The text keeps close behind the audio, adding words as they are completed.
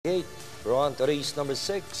on to race number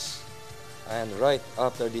 6. And right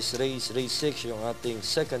after this race, race 6, yung ating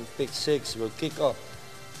second pick 6 will kick off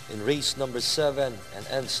in race number 7 and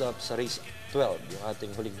ends up sa race 12, yung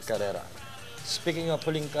ating huling karera. Speaking of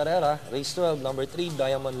huling karera, race 12, number 3,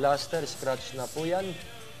 Diamond Luster, scratch na po yan.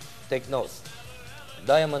 Take note,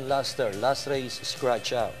 Diamond Luster, last race,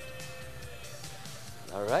 scratch out.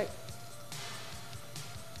 Alright.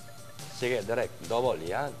 Sige, direct, double,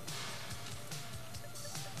 yan.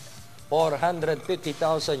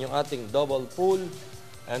 450,000 yung ating double pool.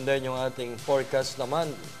 And then yung ating forecast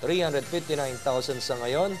naman, 359,000 sa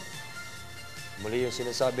ngayon. Muli yung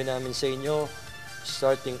sinasabi namin sa inyo,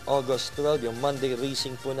 starting August 12, yung Monday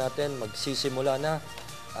racing po natin, magsisimula na.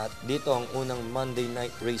 At dito ang unang Monday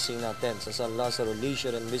night racing natin sa San Lazaro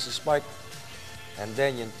Leisure and Business Park. And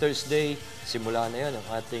then yung Thursday, simula na yun ang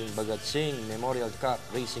ating Bagatsing Memorial Cup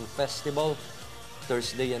Racing Festival.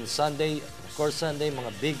 Thursday and Sunday. Of course, Sunday,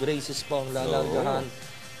 mga big races po ang lalargahan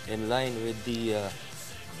in line with the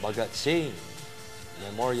Bagatsing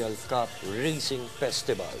Memorial Cup Racing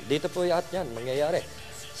Festival. Dito po yan mangyayari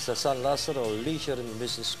sa San Lazaro Leisure and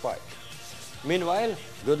Business Park. Meanwhile,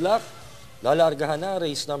 good luck. Lalargahan na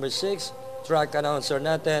race number 6. Track announcer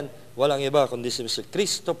natin, walang iba kundi si Mr.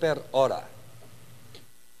 Christopher Ora.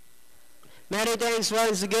 Many thanks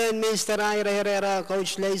once again, Mr. Ira Herrera,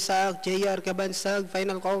 Coach Laysak, JR Cabansag.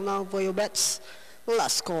 Final call now for your bets.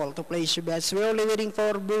 Last call to place your bets. We're only waiting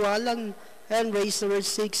for Buwalan, and race number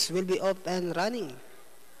 6 will be up and running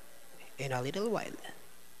in a little while.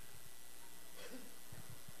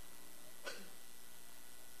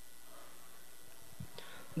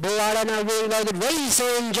 Buwalan na wing loaded race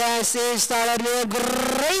and Justice started with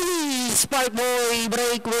Grace Park Boy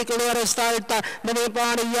break clear start many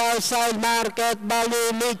upon the outside market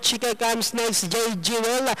value Michika comes next J.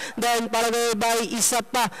 Jewel then followed by isa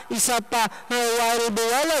pa while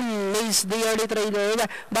Buwalan leads the early trader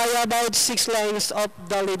by about 6 lengths of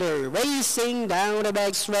the leader. Racing down the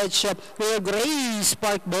back stretch with Grace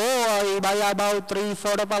Park Boy by about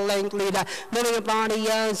 3/4 of a length lead. Many upon the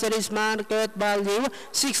outside is market value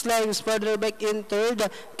 6 lengths further back in third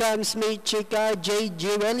comes Michika, J.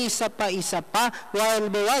 Jewel, isa pa, while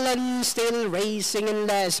Buwalan still racing in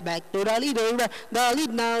last. Back to the leader. The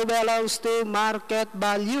lead now belongs to market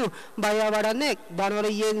value by our neck. Down on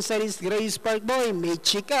the inside is Grace Park Boy.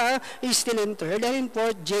 Michika is still in third and in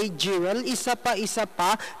fourth, J. Jewel, isa pa,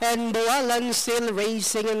 and Buwalan still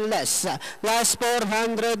racing in last. Last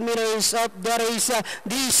 400 meters of the race.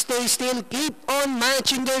 These two still keep on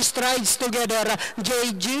matching their strides together.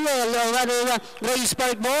 J. Jewel, Grace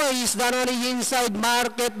Park Boy is down on the inside.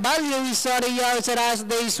 Market value is on the outside as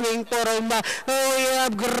they swing for him. We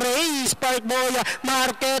have Grace Park Boy.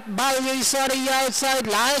 Market value is on the outside.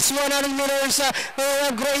 Last 100 meters. We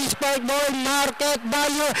have Grace Park Boy. Market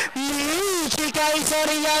value. Michika is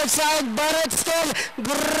on the outside, but it's still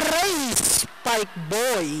Grace Park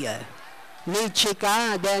Boy.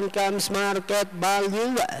 Michika, then comes market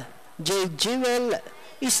value. J. Jewel,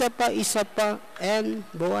 isa pa, and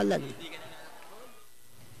Buwalan.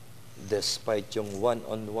 Despite yung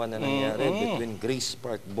one-on-one na nangyari between Grace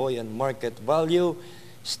Park Boy and Market Value,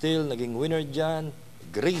 still naging winner dyan,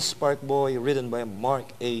 Grace Park Boy, ridden by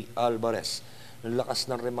Mark A. Alvarez. Lakas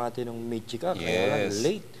ng remate ng Michika, kaya lang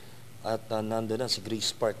late. At nandun na si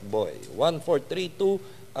Grace Park Boy. 1-4-3-2,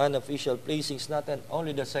 unofficial placings natin.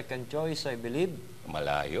 Only the second choice, I believe.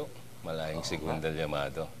 Malayong segundal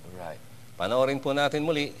Yamato. Right. Panoorin po natin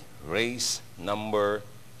muli, race number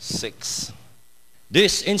 6.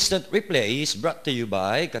 This instant replay is brought to you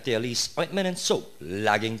by Katialis Ointment and Soap.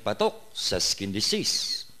 Laging patok sa skin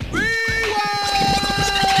disease.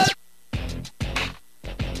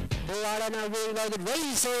 Buwalan na wing loaded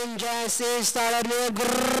race and Justice started with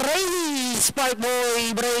Grace Park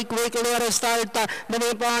Boy break clear start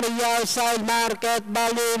many upon the outside market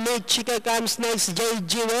value Michika comes next J.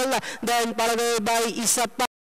 Jewel then followed by isa pa